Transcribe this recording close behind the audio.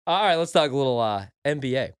All right, let's talk a little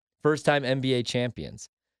NBA. First-time NBA champions.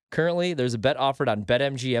 Currently, there's a bet offered on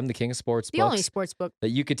BetMGM, the king of sports The only books, sports book. that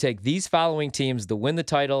you could take these following teams to win the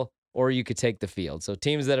title, or you could take the field. So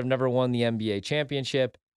teams that have never won the NBA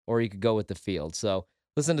championship, or you could go with the field. So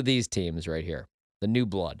listen to these teams right here. The new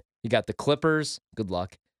blood. You got the Clippers, good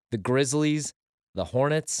luck. The Grizzlies, the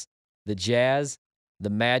Hornets, the Jazz, the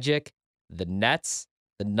Magic, the Nets,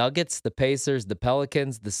 the Nuggets, the Pacers, the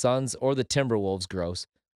Pelicans, the Suns, or the Timberwolves, gross.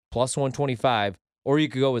 Plus 125, or you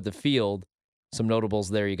could go with the field. Some notables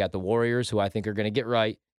there. You got the Warriors, who I think are going to get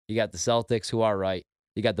right. You got the Celtics, who are right.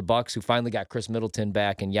 You got the Bucks, who finally got Chris Middleton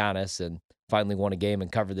back and Giannis and finally won a game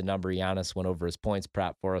and covered the number. Giannis went over his points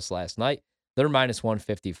prop for us last night. They're minus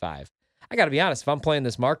 155. I got to be honest. If I'm playing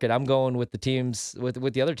this market, I'm going with the teams,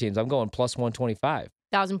 with the other teams. I'm going plus 125.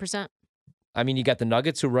 1,000%. I mean, you got the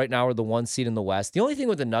Nuggets, who right now are the 1 seed in the West. The only thing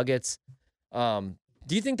with the Nuggets,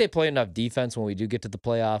 do you think they play enough defense when we do get to the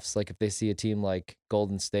playoffs? Like if they see a team like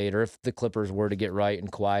Golden State, or if the Clippers were to get right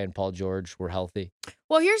and Kawhi and Paul George were healthy?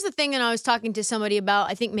 Well, here's the thing, and I was talking to somebody about,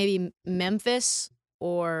 I think maybe Memphis,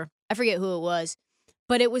 or I forget who it was,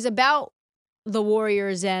 but it was about the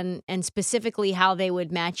Warriors and specifically how they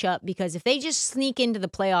would match up, because if they just sneak into the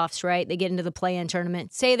playoffs, right, they get into the play-in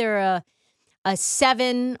tournament, say they're a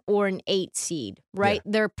 7 or an 8 seed, right?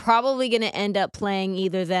 Yeah. They're probably going to end up playing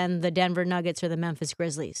either then the Denver Nuggets or the Memphis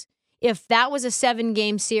Grizzlies. If that was a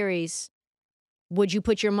 7-game series, would you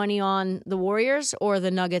put your money on the Warriors or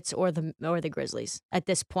the Nuggets or the Grizzlies at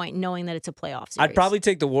this point, knowing that it's a playoff series? I'd probably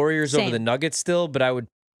take the Warriors over Same. the Nuggets still, but I would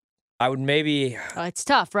maybe. It's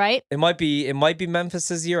tough, right? It might be Memphis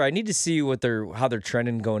this year. I need to see how they're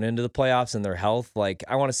trending going into the playoffs and their health. Like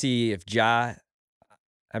I want to see if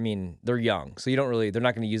I mean, they're young, so they're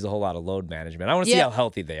not going to use a whole lot of load management. I want to see how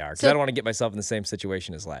healthy they are, because I don't want to get myself in the same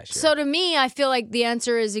situation as last year. So to me, I feel like the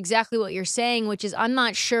answer is exactly what you're saying, which is I'm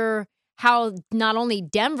not sure how not only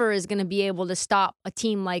Denver is going to be able to stop a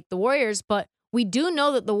team like the Warriors, but we do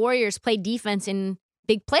know that the Warriors play defense in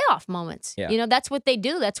big playoff moments. Yeah. You know, that's what they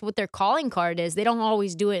do. That's what their calling card is. They don't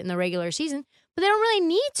always do it in the regular season, but they don't really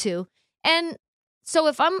need to. And so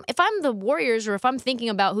if I'm the Warriors, or if I'm thinking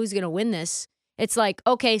about who's going to win this, it's like,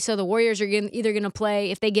 okay, so the Warriors are either going to play,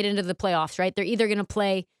 if they get into the playoffs, right? They're either going to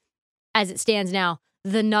play, as it stands now,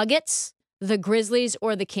 the Nuggets, the Grizzlies,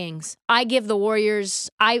 or the Kings. I give the Warriors,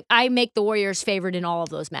 I make the Warriors favored in all of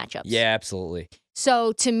those matchups. Yeah, absolutely.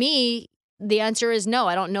 So to me, the answer is no.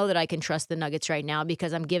 I don't know that I can trust the Nuggets right now,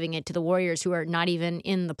 because I'm giving it to the Warriors, who are not even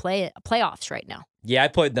in the playoffs right now. Yeah, I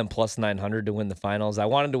played them plus 900 to win the finals. I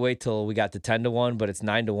wanted to wait till we got to 10-1, but it's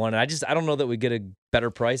 9-1. And I don't know that we get a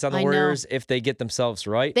better price on the Warriors if they get themselves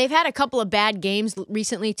right. They've had a couple of bad games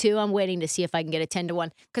recently too. I'm waiting to see if I can get a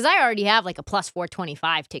 10-1, because I already have like a plus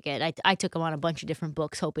 425 ticket. I took them on a bunch of different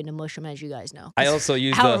books, hoping to mush them, as you guys know. I also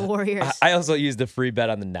used Warriors. I also used the free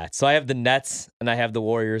bet on the Nets. So I have the Nets and I have the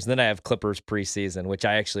Warriors, and then I have Clippers preseason, which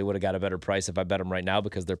I actually would have got a better price if I bet them right now,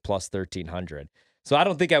 because they're plus 1,300. So I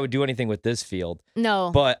don't think I would do anything with this field.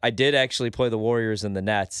 No. But I did actually play the Warriors and the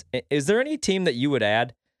Nets. Is there any team that you would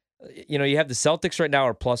add? You know, you have the Celtics right now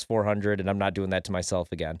are plus 400, and I'm not doing that to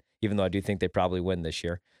myself again, even though I do think they probably win this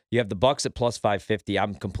year. You have the Bucks at plus 550.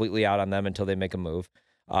 I'm completely out on them until they make a move.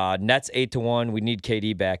 Nets 8-1. We need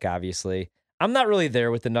KD back, obviously. I'm not really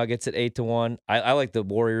there with the Nuggets at 8-1. I like the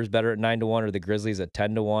Warriors better at 9-1, or the Grizzlies at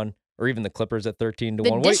 10-1. Or even the Clippers at 13-1.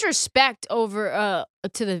 The disrespect over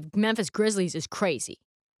to the Memphis Grizzlies is crazy.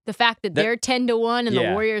 The fact that they're 10-1 and the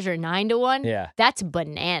Warriors are 9-1, that's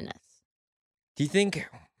bananas. Do you think?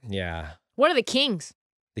 Yeah. What are the Kings?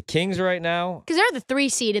 The Kings right now? Because they're the 3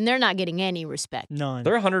 seed and they're not getting any respect. None.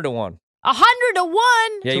 They're 100-1. 100-1?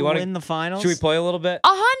 Yeah, you want to win the finals? Should we play a little bit?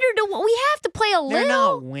 100-1. We have to play a little. They're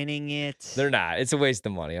not winning it. They're not. It's a waste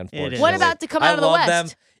of money, unfortunately. What about to come out of the West? Them.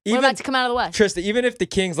 What about to come out of the West? Tristan, even if the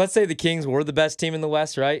Kings, let's say the Kings were the best team in the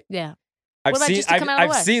West, right? Yeah. I've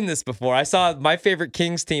seen this before. I saw my favorite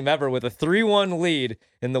Kings team ever with a 3-1 lead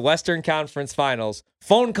in the Western Conference Finals.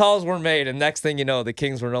 Phone calls were made, and next thing you know, the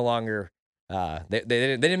Kings were no longer. They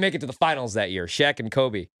didn't make it to the finals that year. Shaq and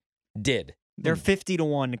Kobe did. They're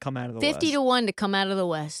 50-1 to come out of the West. 50-1 to come out of the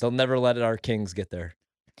West. They'll never let our Kings get there.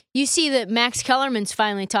 You see that Max Kellerman's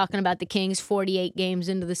finally talking about the Kings 48 games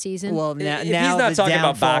into the season. Well, now he's not talking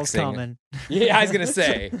about boxing. Coming. Yeah, I was gonna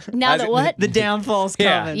say. Now that what? The downfall's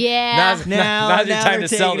coming. Yeah. Now's your time to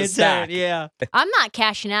sell the stock. Yeah. I'm not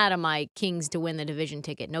cashing out of my Kings to win the division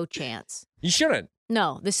ticket. No chance. You shouldn't.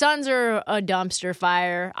 No, the Suns are a dumpster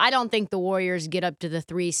fire. I don't think the Warriors get up to the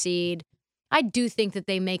 3 seed. I do think that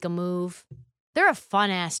they make a move. They're a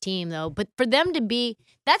fun-ass team, though. But for them to be,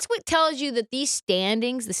 that's what tells you that these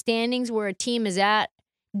standings, the standings where a team is at,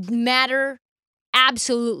 matter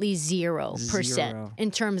absolutely 0% Zero.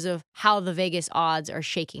 in terms of how the Vegas odds are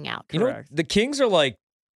shaking out. You know, Correct. the Kings are like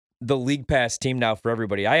the league pass team now for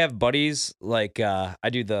everybody. I have buddies like I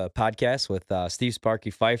do the podcast with Steve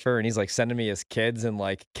Sparky Pfeiffer, and he's like sending me his kids and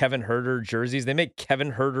like Kevin Herter jerseys. They make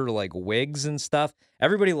Kevin Herter like wigs and stuff.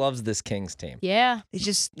 Everybody loves this Kings team. Yeah.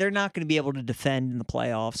 They're not going to be able to defend in the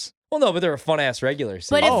playoffs. Well, no, but they're a fun ass regular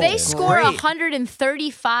season. But if they Oh, score great.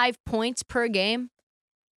 135 points per game,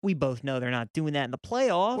 We both know they're not doing that in the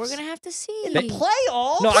playoffs. we're going to have to see. in the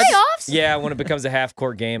playoffs. No, Playoffs? yeah, when it becomes a half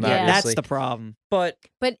court game, Yeah. obviously. That's the problem. But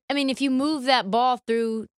But, I mean, if you move that ball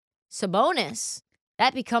through Sabonis,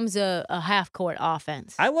 that becomes a half-court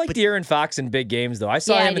offense. I like De'Aaron Fox in big games, though. I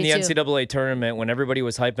saw Yeah, I him in the do too. NCAA tournament when everybody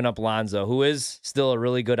was hyping up Lonzo, who is still a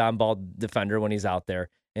really good on-ball defender when he's out there.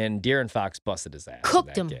 And De'Aaron Fox busted his ass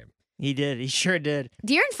Cooked in that him. game. He did. He sure did.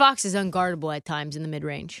 De'Aaron Fox is unguardable at times in the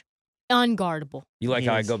mid-range. Unguardable. You like He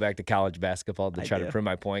how I is. go back to college basketball to I try to do. prove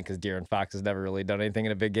my point because De'Aaron Fox has never really done anything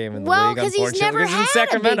in a big game in the Well, league, because he's unfortunately. never Because had in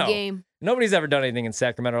Sacramento. a big game. Nobody's ever done anything in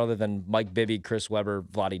Sacramento other than Mike Bibby, Chris Webber,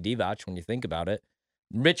 Vlade Divac, when you think about it.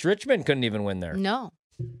 Rich Richmond couldn't even win there. No,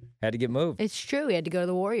 Had to get moved. it's true. He had to go to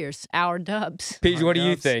the Warriors. Our Dubs. Paige, what do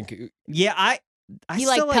you Dubs. think? Yeah, I You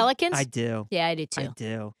still like Pelicans? I do. Yeah, I do I too.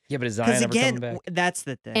 do. Yeah, but is Zion Because ever again, coming back? that's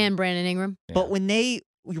the thing. And Brandon Ingram. But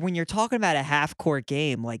when you're talking about a half court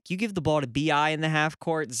game, like you give the ball to BI in the half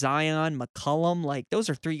court, Zion, McCollum, like those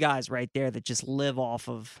are three guys right there that just live off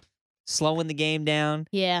of slowing the game down,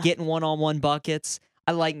 Yeah. getting one-on-one buckets.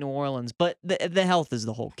 I like New Orleans, but the health is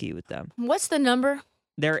the whole key with them. What's the number?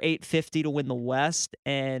 They're 850 to win the West,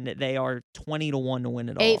 and they are 20 to 1 to win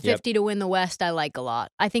it all. 850 to win the West. I like a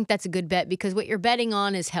lot. I think that's a good bet because what you're betting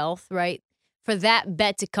on is health, right? For that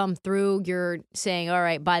bet to come through, you're saying, all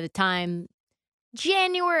right, by the time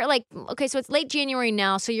January, like, okay, so it's late January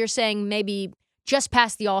now. So you're saying maybe just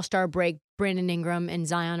past the All-Star break, Brandon Ingram and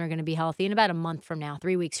Zion are going to be healthy in about a month from now,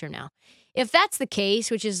 3 weeks from now. If that's the case,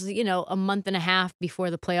 which is, a month and a half before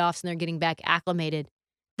the playoffs and they're getting back acclimated,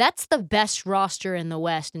 that's the best roster in the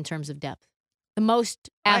West in terms of depth. The most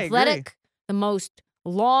I agree. athletic, the most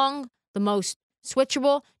long, the most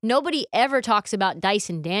switchable. Nobody ever talks about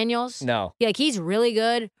Dyson Daniels. No. Yeah, like he's really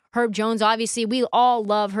good. Herb Jones, obviously, we all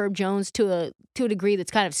love Herb Jones to a degree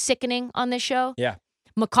that's kind of sickening on this show. Yeah.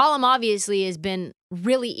 McCollum obviously has been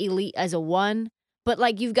really elite as a one, but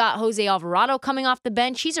like you've got Jose Alvarado coming off the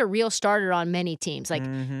bench. He's a real starter on many teams. Like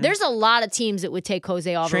Mhm. there's a lot of teams that would take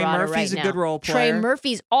Jose Alvarado Trey Murphy's right a now. good role Trey player.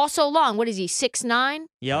 Murphy's also long. What is he? 6'9"?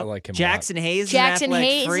 Yep. I like him a lot. Jackson Hayes Jackson is an athletic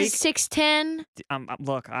Hayes freak. is 6'10".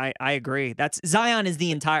 Look, I agree. That's Zion is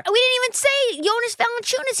the entire. We didn't even say Jonas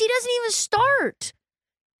Valanciunas. He doesn't even start.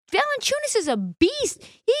 Valanciunas is a beast.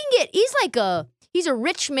 He's a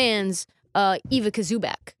rich man's Iva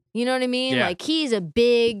Kazubak. You know what I mean? Yeah. Like he's a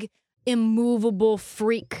big, immovable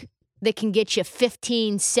freak that can get you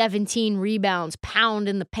 15, 17 rebounds, pound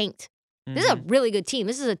in the paint. This is a really good team.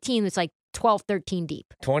 This is a team that's like 12, 13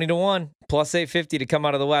 deep. 20 to 1, plus 850 to come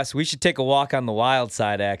out of the West. We should take a walk on the wild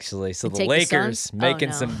side, actually. So And the take the Lakers Suns? Oh, making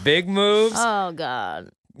no. some big moves. Oh, God.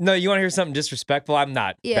 No, you want to hear something disrespectful? I'm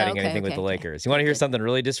not Yeah, betting okay, anything with okay, the okay. Lakers. You want to hear Good. something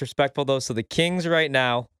really disrespectful, though? So the Kings right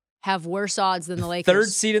now, Have worse odds than the Lakers. third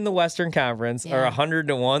seed in the Western Conference, are Yeah. 100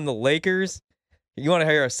 to 1. The Lakers, you want to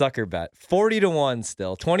hear a sucker bet? 40 to 1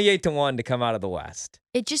 still, 28 to 1 to come out of the West.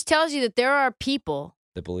 It just tells you that there are people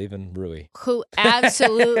That believe in Rui. who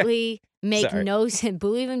absolutely make Sorry. no sense.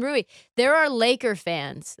 Believe in Rui. There are Laker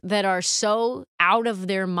fans that are so out of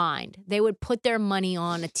their mind. They would put their money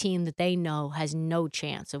on a team that they know has no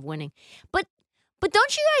chance of winning. But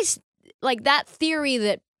don't you guys like that theory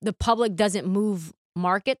that the public doesn't move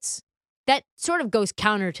markets? That sort of goes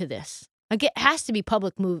counter to this. Like it has to be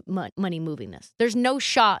public money moving this. There's no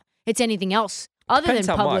shot it's anything else other Depends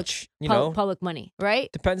than how public much, you know. public money,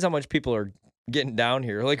 right? Depends how much people are getting down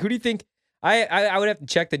here. Like, who do you think? I would have to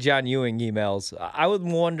check the John Ewing emails. I would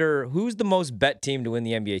wonder who's the most bet team to win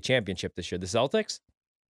the NBA championship this year. The Celtics?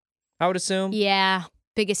 I would assume. Yeah,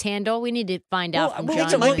 biggest handle. We need to find out from well, John.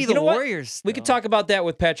 it's a- It might be You the know what? Warriors. We could though. talk about that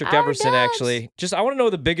with Patrick Our Everson, Dubs. actually. Just, I want to know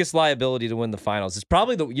the biggest liability to win the finals. It's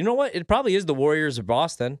probably you know what? It probably is the Warriors or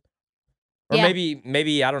Boston. Or Yeah.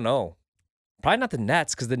 maybe, I don't know. Probably not the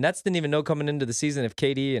Nets, because the Nets didn't even know coming into the season if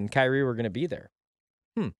KD and Kyrie were going to be there.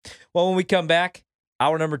 Well, when we come back,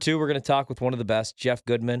 hour number 2, we're going to talk with one of the best, Jeff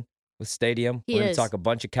Goodman with Stadium. He We're going to is. talk a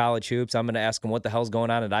bunch of college hoops. I'm going to ask him what the hell's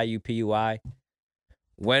going on at IUPUI.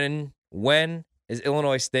 When is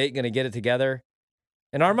Illinois State going to get it together?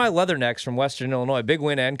 And are my Leathernecks from Western Illinois, big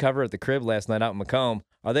win and cover at the crib last night out in Macomb,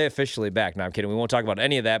 are they officially back? No, I'm kidding. We won't talk about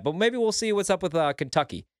any of that, but maybe we'll see what's up with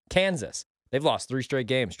Kentucky. Kansas. They've lost 3 straight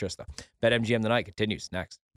games, Trista. BetMGM tonight continues next.